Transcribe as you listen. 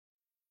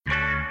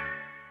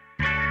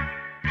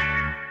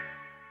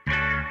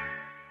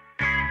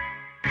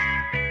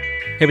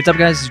Hey, what's up,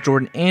 guys? It's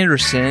Jordan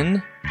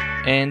Anderson,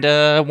 and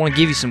I want to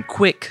give you some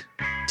quick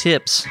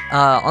tips.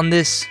 On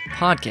this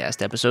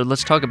podcast episode,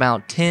 let's talk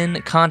about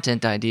 10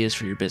 content ideas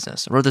for your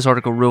business. I wrote this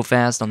article real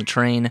fast on the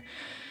train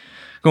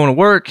going to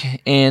work,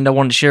 and I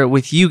wanted to share it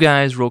with you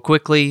guys real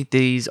quickly.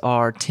 These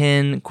are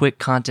 10 quick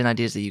content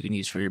ideas that you can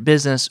use for your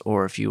business,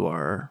 or if you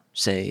are,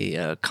 say,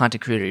 a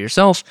content creator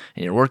yourself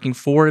and you're working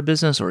for a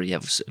business, or you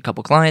have a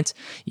couple clients,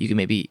 you can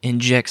maybe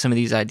inject some of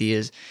these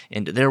ideas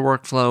into their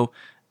workflow.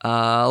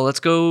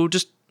 Let's go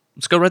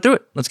right through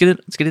it. Let's get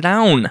it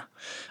down.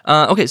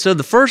 Okay, so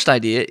the first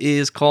idea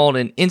is called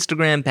an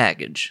Instagram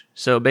package.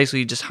 So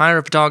basically, you just hire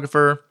a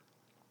photographer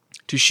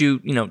to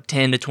shoot,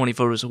 10 to 20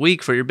 photos a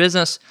week for your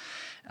business.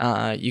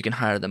 You can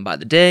hire them by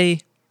the day.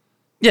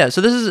 Yeah, so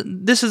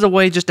this is a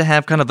way just to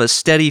have kind of a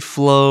steady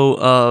flow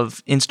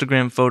of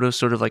Instagram photos,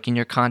 sort of like in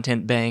your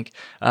content bank.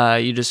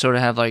 You just sort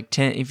of have like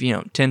 10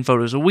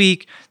 photos a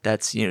week.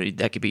 That's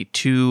that could be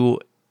 2.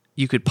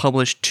 You could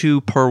publish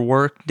 2 per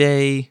work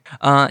day.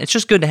 It's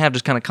just good to have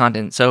this kind of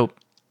content. So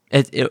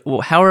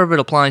however it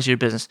applies to your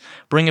business,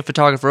 bring a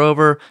photographer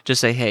over. Just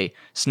say, hey,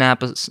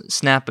 snap 10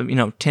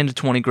 to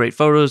 20 great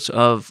photos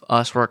of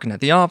us working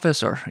at the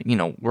office or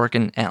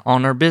working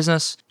on our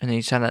business, and then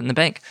you just have that in the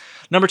bank.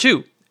 Number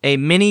 2, a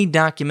mini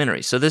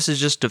documentary. So this is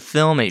just to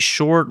film a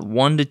short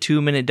 1 to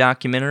 2 minute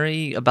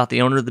documentary about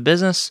the owner of the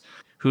business,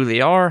 who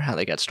they are, how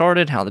they got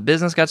started, how the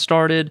business got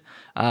started.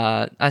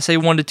 I say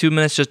 1 to 2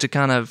 minutes just to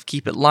kind of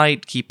keep it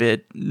light, keep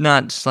it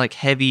not just like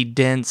heavy,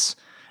 dense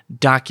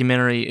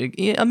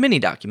documentary, a mini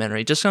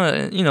documentary, just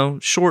kind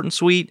of, short and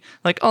sweet,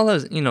 like all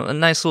those, a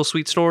nice little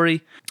sweet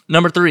story.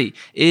 Number 3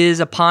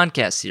 is a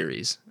podcast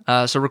series.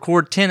 So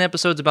record 10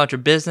 episodes about your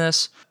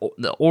business,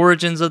 the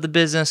origins of the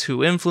business,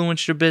 who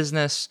influenced your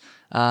business,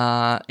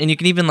 and you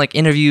can even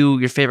interview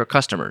your favorite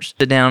customers.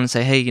 Sit down and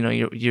say, hey,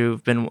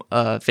 you've been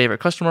a favorite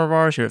customer of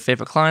ours, you're a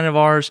favorite client of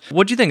ours.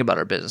 What do you think about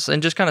our business?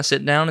 And just kind of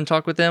sit down and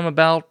talk with them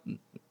about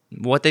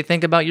what they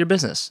think about your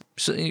business.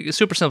 So,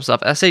 super simple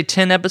stuff. I say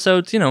 10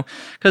 episodes,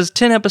 because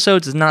 10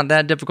 episodes is not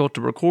that difficult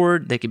to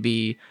record. They could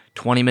be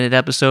 20-minute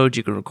episodes.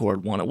 You can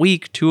record 1 a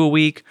week, 2 a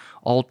week,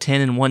 all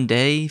 10 in one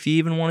day if you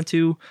even wanted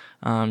to.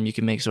 You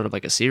can make sort of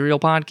like a serial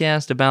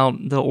podcast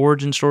about the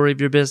origin story of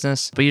your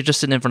business, but you're just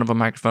sitting in front of a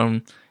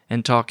microphone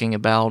and talking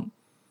about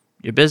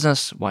your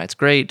business, why it's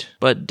great,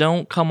 but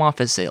don't come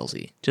off as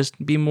salesy.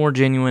 Just be more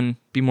genuine,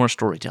 be more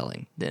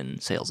storytelling than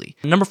salesy.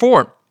 Number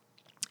 4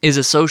 is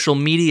a social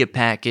media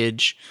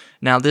package.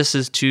 Now, this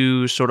is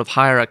to sort of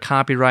hire a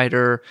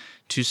copywriter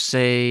to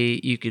say,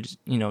 you could,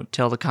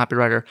 tell the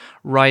copywriter,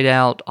 write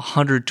out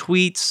 100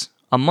 tweets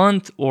a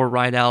month or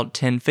write out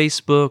 10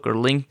 Facebook or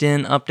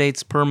LinkedIn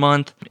updates per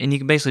month. And you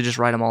can basically just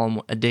write them all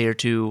in a day or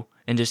two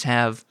and just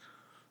have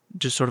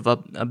just sort of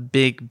a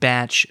big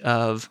batch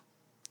of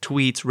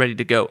tweets ready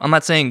to go. I'm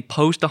not saying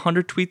post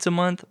 100 tweets a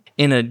month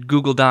in a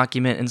Google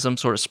document in some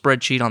sort of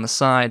spreadsheet on the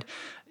side.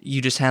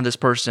 You just have this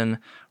person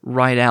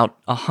write out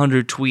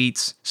 100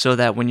 tweets so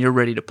that when you're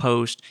ready to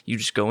post, you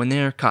just go in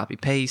there, copy,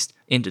 paste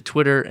into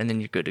Twitter, and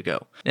then you're good to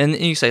go. And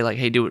you say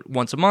hey, do it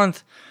once a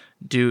month.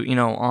 Do,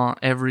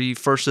 every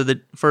first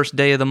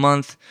day of the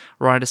month,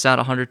 write us out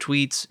 100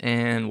 tweets,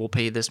 and we'll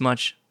pay you this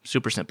much.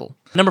 Super simple.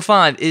 Number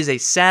 5 is a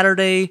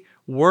Saturday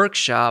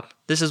workshop.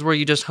 This is where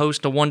you just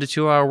host a 1 to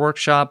 2 hour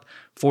workshop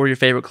for your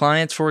favorite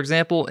clients, for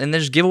example, and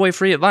then just give away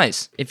free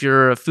advice. If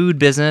you're a food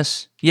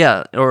business,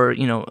 or,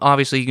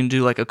 obviously you can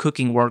do like a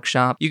cooking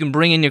workshop. You can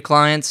bring in your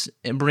clients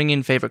and bring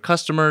in favorite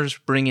customers,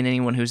 bring in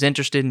anyone who's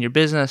interested in your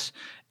business,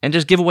 and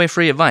just give away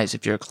free advice.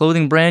 If you're a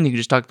clothing brand, you can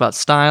just talk about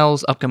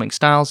styles, upcoming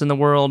styles in the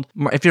world.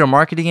 If you're a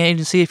marketing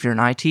agency, if you're an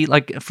IT,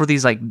 like for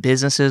these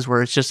businesses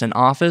where it's just an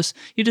office,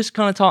 you just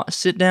kind of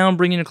sit down,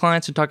 bring in your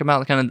clients and talk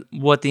about kind of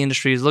what the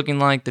industry is looking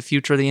like, the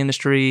future of the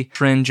industry,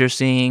 trends you're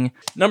seeing.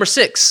 Number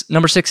 6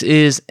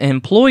 is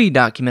employee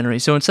documentary.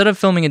 So instead of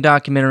filming a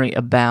documentary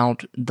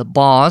about the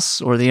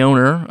boss or the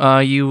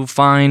owner, you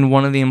find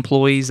one of the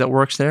employees that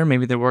works there.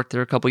 Maybe they worked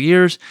there a couple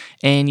years,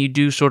 and you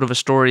do sort of a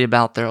story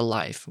about their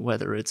life,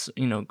 whether it's,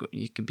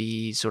 it could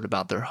be sort of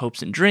about their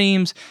hopes and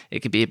dreams. It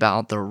could be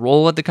about their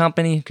role at the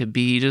company. It could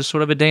be just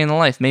sort of a day in the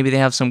life. Maybe they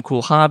have some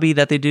cool hobby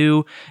that they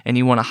do, and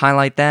you want to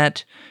highlight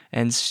that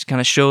and kind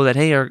of show that,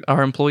 hey,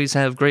 our employees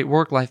have great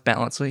work-life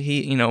balance. So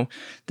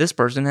this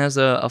person has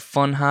a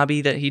fun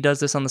hobby that he does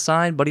this on the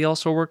side, but he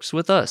also works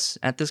with us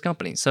at this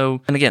company.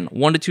 So, and again,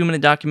 1 to 2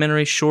 minute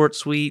documentary, short,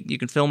 sweet. You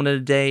can film it in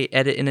a day,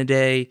 edit in a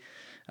day.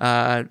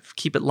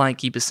 Keep it light,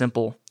 keep it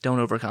simple.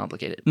 Don't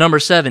overcomplicate it. Number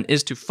 7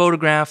 is to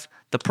photograph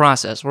the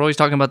process. We're always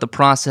talking about the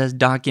process,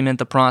 document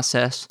the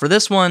process. For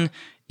this one,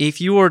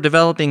 if you are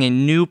developing a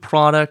new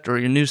product or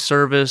your new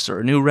service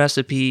or a new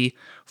recipe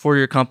for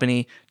your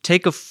company,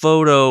 take a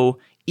photo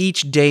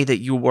each day that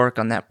you work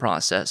on that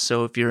process.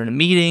 So if you're in a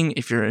meeting,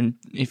 if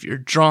you're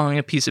drawing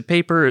a piece of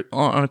paper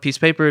on a piece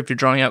of paper, if you're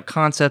drawing out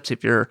concepts,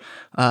 if you're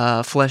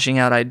fleshing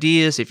out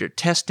ideas, if you're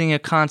testing a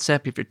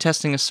concept, if you're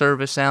testing a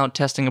service out,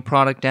 testing a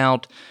product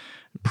out,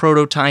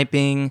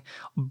 prototyping,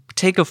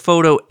 take a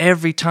photo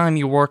every time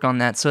you work on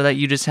that so that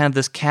you just have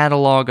this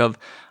catalog of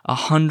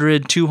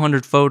 100,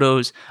 200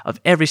 photos of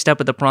every step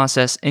of the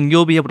process, and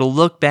you'll be able to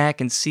look back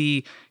and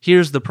see,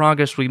 here's the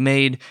progress we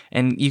made,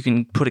 and you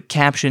can put a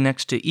caption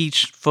next to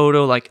each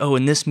photo like, oh,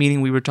 in this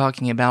meeting we were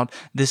talking about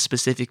this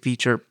specific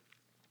feature.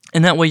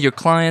 And that way your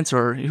clients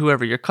or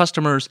whoever, your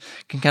customers,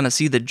 can kind of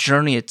see the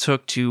journey it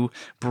took to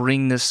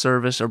bring this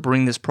service or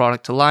bring this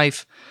product to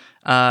life.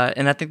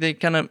 And I think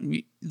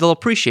they'll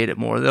appreciate it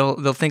more.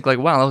 They'll think like,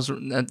 wow,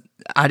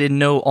 I didn't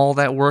know all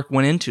that work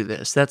went into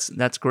this.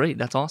 That's great.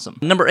 That's awesome.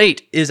 Number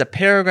 8 is a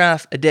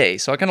paragraph a day.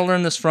 So I kind of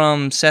learned this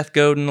from Seth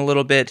Godin a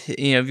little bit.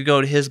 If you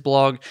go to his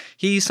blog,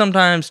 he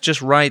sometimes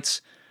just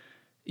writes,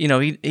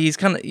 he's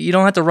kind of, you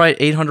don't have to write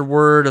 800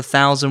 word,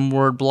 1,000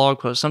 word blog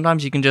posts.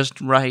 Sometimes you can just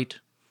write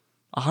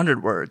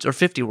 100 words or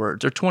 50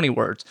 words or 20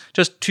 words,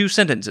 just 2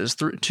 sentences,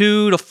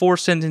 2 to 4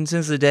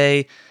 sentences a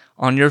day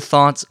on your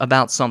thoughts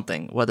about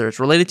something, whether it's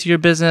related to your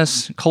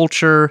business,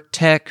 culture,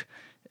 tech,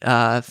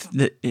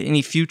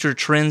 any future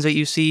trends that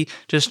you see.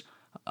 Just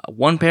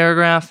 1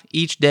 paragraph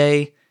each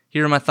day.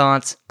 Here are my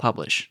thoughts,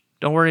 publish.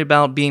 Don't worry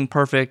about being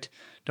perfect.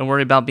 Don't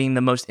worry about being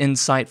the most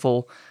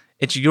insightful.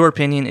 It's your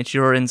opinion. It's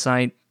your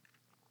insight.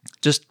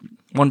 Just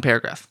 1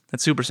 paragraph.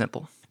 That's super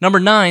simple. Number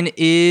 9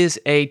 is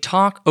a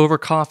Talk Over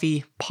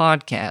Coffee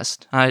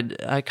podcast.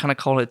 I kind of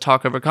call it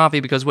Talk Over Coffee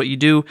because what you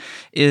do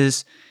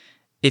is,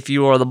 if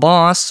you are the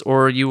boss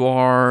or you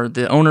are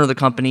the owner of the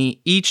company,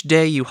 each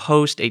day you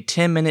host a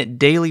 10-minute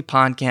daily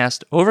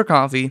podcast over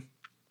coffee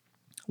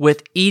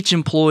with each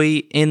employee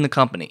in the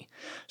company.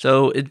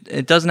 So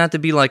it doesn't have to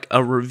be like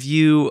a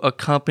review, a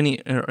company,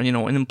 or, an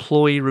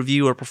employee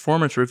review or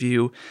performance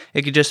review.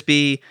 It could just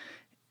be,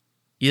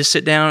 you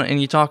sit down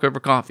and you talk over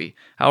coffee.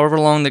 However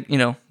long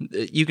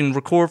you can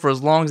record for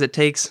as long as it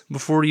takes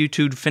before you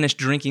two finish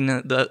drinking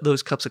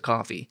those cups of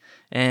coffee.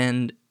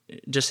 And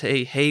just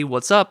say, hey,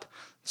 what's up?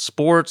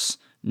 Sports,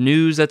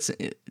 news, that's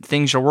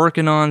things you're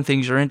working on,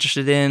 things you're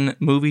interested in,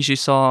 movies you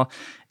saw.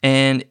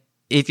 And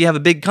if you have a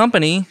big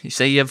company, you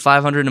say you have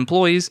 500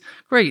 employees,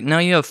 great. Now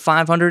you have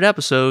 500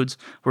 episodes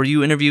where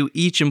you interview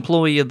each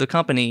employee of the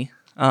company.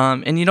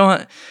 And you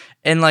don't,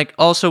 and like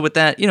also with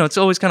that, it's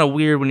always kind of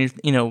weird when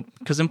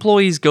because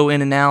employees go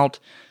in and out,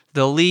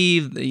 they'll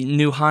leave,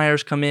 new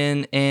hires come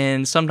in,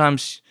 and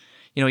sometimes,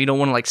 you don't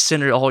want to like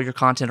center all your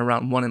content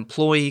around one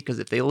employee, because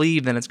if they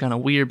leave, then it's kind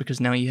of weird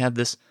because now you have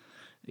this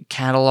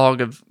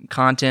catalog of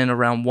content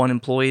around one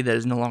employee that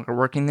is no longer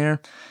working there.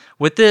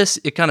 With this,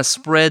 it kind of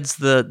spreads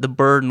the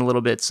burden a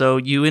little bit. So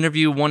you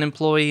interview one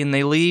employee and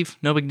they leave,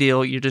 no big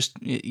deal.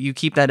 You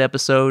keep that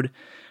episode,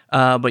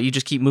 but you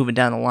just keep moving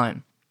down the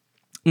line.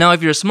 Now,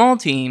 if you're a small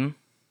team,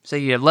 say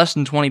you have less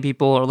than 20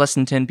 people or less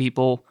than 10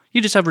 people,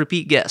 you just have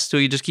repeat guests. So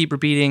you just keep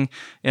repeating,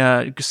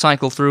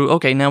 cycle through.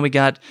 Okay, now we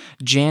got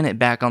Janet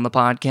back on the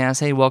podcast.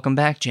 Hey, welcome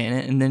back,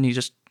 Janet. And then you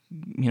just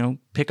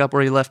pick up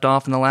where you left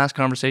off in the last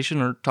conversation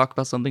or talk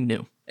about something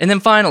new. And then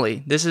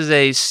finally, this is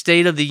a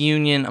State of the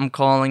Union, I'm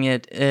calling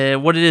it.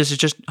 What it is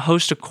just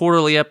host a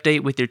quarterly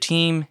update with your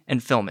team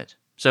and film it.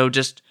 So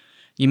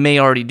you may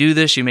already do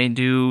this. You may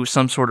do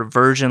some sort of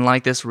version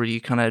like this where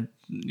you kind of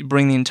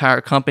bring the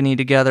entire company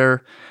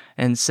together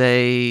and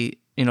say,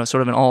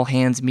 sort of an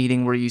all-hands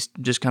meeting where you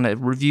just kind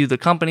of review the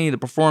company, the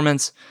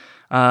performance.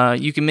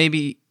 You can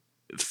maybe,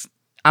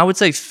 I would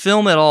say,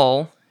 film it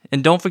all.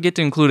 And don't forget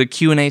to include a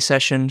Q&A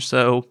session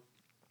so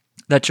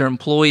that your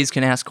employees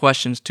can ask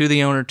questions to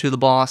the owner, to the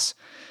boss,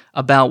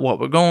 about where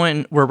we're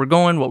going,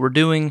 what we're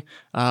doing,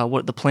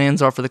 what the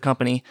plans are for the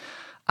company.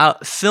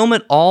 Film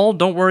it all.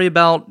 Don't worry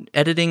about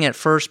editing at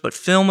first, but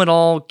film it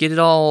all. Get it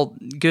all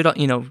good.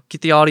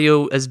 Get the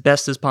audio as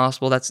best as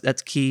possible.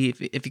 That's key.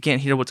 If you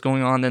can't hear what's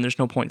going on, then there's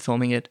no point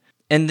filming it.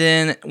 And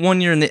then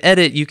when you're in the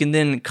edit, you can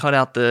then cut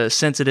out the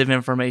sensitive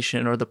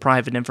information or the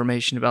private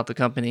information about the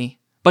company.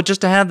 But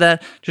just to have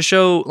that, to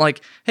show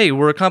like, hey,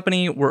 we're a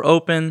company, we're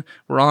open,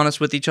 we're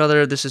honest with each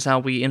other. This is how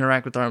we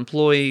interact with our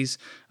employees.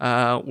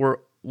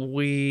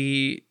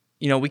 We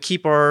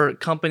keep our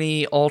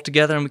company all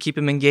together and we keep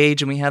them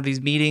engaged and we have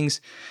these meetings.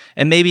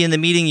 And maybe in the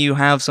meeting you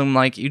have some,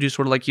 like you do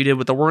sort of like you did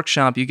with the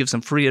workshop, you give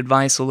some free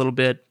advice a little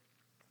bit,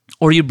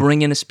 or you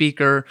bring in a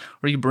speaker,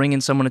 or you bring in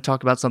someone to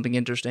talk about something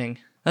interesting.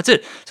 That's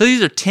it. So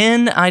these are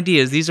 10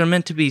 ideas. These are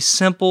meant to be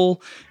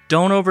simple.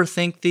 Don't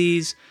overthink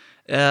these.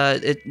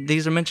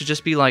 These are meant to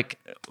just be like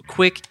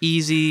quick,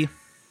 easy,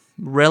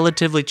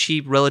 relatively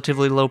cheap,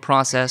 relatively low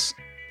process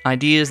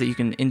ideas that you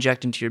can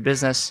inject into your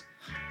business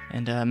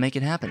and make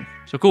it happen.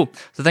 So cool.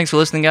 So thanks for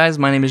listening, guys.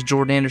 My name is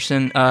Jordan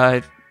Anderson.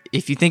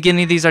 If you think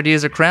any of these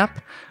ideas are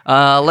crap,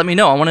 let me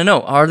know. I want to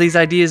know, are these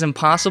ideas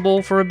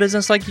impossible for a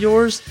business like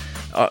yours?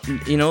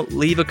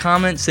 Leave a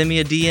comment, send me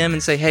a DM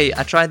and say, hey,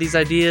 I tried these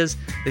ideas,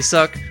 they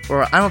suck,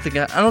 or I don't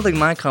think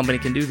my company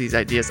can do these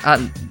ideas.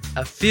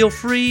 Feel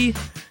free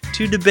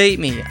to debate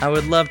me. I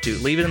would love to.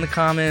 Leave it in the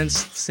comments,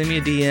 send me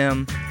a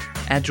DM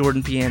at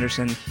Jordan P.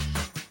 Anderson.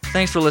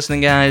 Thanks for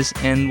listening, guys,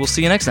 and we'll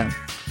see you next time.